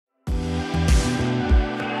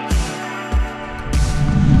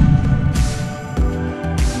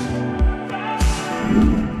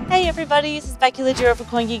everybody. This is Becky Liggero for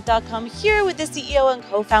CoinGeek.com here with the CEO and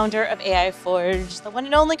co-founder of AI Forge, the one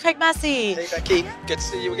and only Craig Massey. Hey Becky, good to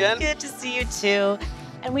see you again. Good to see you too.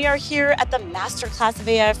 And we are here at the Masterclass of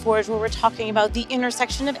AI Forge where we're talking about the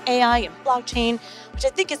intersection of AI and blockchain, which I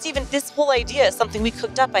think is even, this whole idea is something we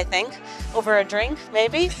cooked up, I think, over a drink,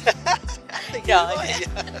 maybe?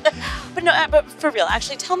 But for real,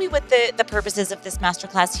 actually, tell me what the purpose is of this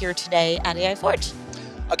Masterclass here today at AI Forge.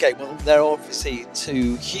 Okay, well, there are obviously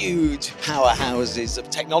two huge powerhouses of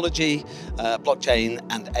technology, blockchain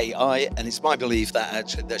and AI, and it's my belief that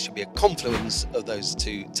actually there should be a confluence of those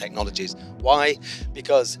two technologies. Why?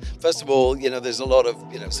 Because, first of all, there's a lot of,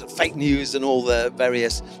 sort of fake news and all the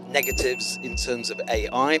various negatives in terms of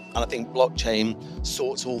AI, and I think blockchain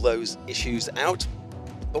sorts all those issues out.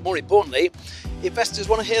 But more importantly, investors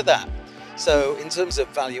want to hear that. So in terms of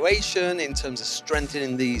valuation, in terms of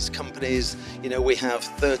strengthening these companies, we have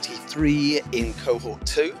 33 in cohort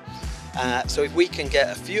 2. So if we can get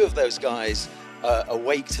a few of those guys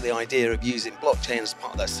awake to the idea of using blockchain as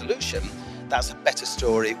part of their solution, that's a better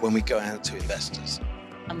story when we go out to investors.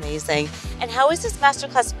 Amazing. And how is this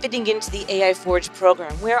Masterclass fitting into the AI Forge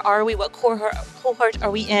program? Where are we? What cohort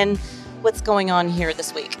are we in? What's going on here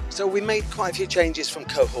this week? So we made quite a few changes from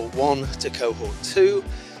cohort 1 to cohort 2.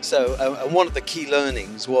 So and one of the key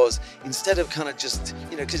learnings was, instead of kind of just,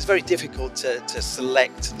 because it's very difficult to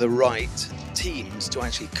select the right teams to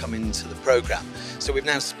actually come into the program. So we've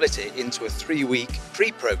now split it into a 3-week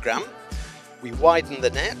pre-program. We widen the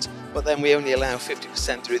net, but then we only allow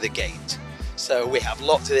 50% through the gate. So we have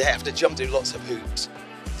they have to jump through lots of hoops.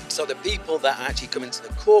 So the people that actually come into the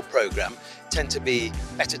core program tend to be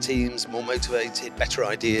better teams, more motivated, better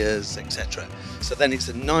ideas, etc. So then it's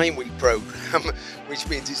a 9-week program, which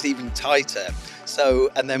means it's even tighter.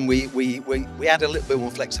 So, and then we add a little bit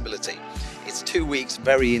more flexibility. It's 2 weeks,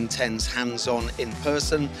 very intense, hands-on, in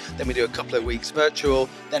person. Then we do a couple of weeks virtual.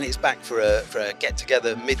 Then it's back for a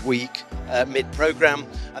get-together mid-week, mid-program.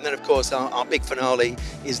 And then, of course, our big finale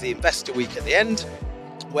is the investor week at the end,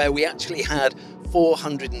 where we actually had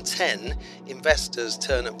 410 investors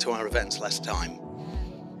turn up to our events last time.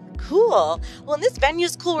 Cool. Well, and this venue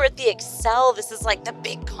is cool. We're at the Excel. This is like the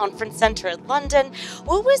big conference center in London.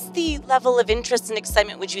 What was the level of interest and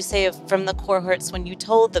excitement, would you say, from the cohorts when you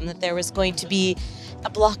told them that there was going to be a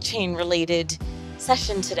blockchain-related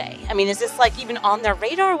session today? I mean, is this like even on their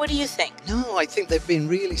radar? What do you think? No, I think they've been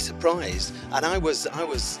really surprised, and I was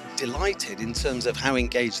delighted in terms of how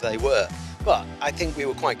engaged they were. But I think we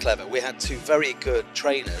were quite clever. We had 2 very good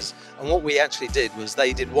trainers, and what we actually did was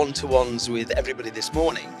they did one-to-ones with everybody this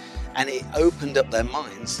morning, and it opened up their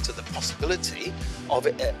minds to the possibility of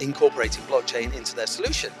incorporating blockchain into their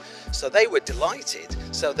solution. So they were delighted.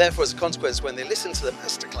 So therefore, as a consequence, when they listened to the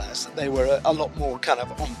masterclass, they were a lot more kind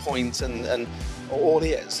of on point and all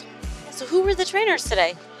ears. So who were the trainers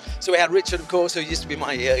today? So we had Richard, of course, who used to be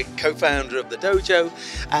my co-founder of the dojo,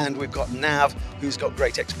 and we've got Nav, who's got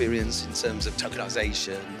great experience in terms of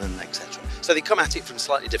tokenization and etc. So they come at it from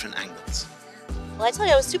slightly different angles. Well, I tell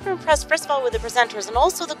you, I was super impressed, first of all, with the presenters and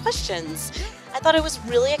also the questions. I thought it was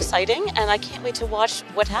really exciting, and I can't wait to watch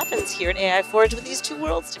what happens here at AI Forge with these 2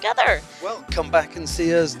 worlds together. Well, come back and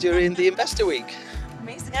see us during the Investor Week.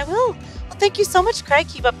 Amazing, I will. Well, thank you so much, Craig.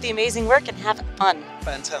 Keep up the amazing work and have fun.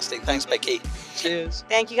 Fantastic. Thanks, Becky. Cheers.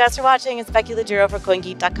 Thank you guys for watching. It's Becky Liggero for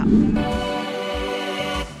CoinGeek.com.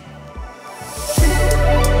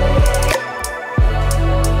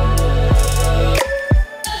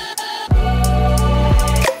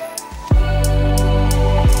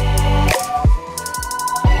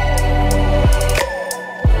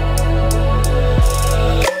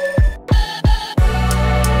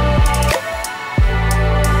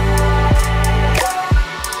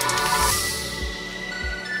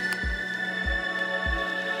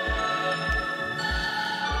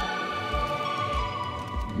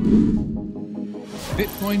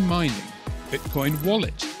 Bitcoin mining, Bitcoin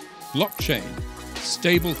wallet, blockchain,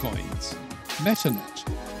 stablecoins, MetaNet,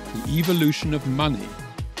 the evolution of money.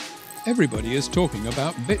 Everybody is talking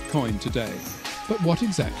about Bitcoin today, but what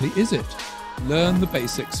exactly is it? Learn the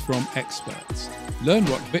basics from experts. Learn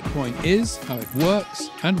what Bitcoin is, how it works,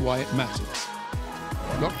 and why it matters.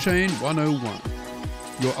 Blockchain 101,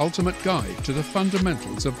 your ultimate guide to the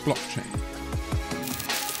fundamentals of blockchain.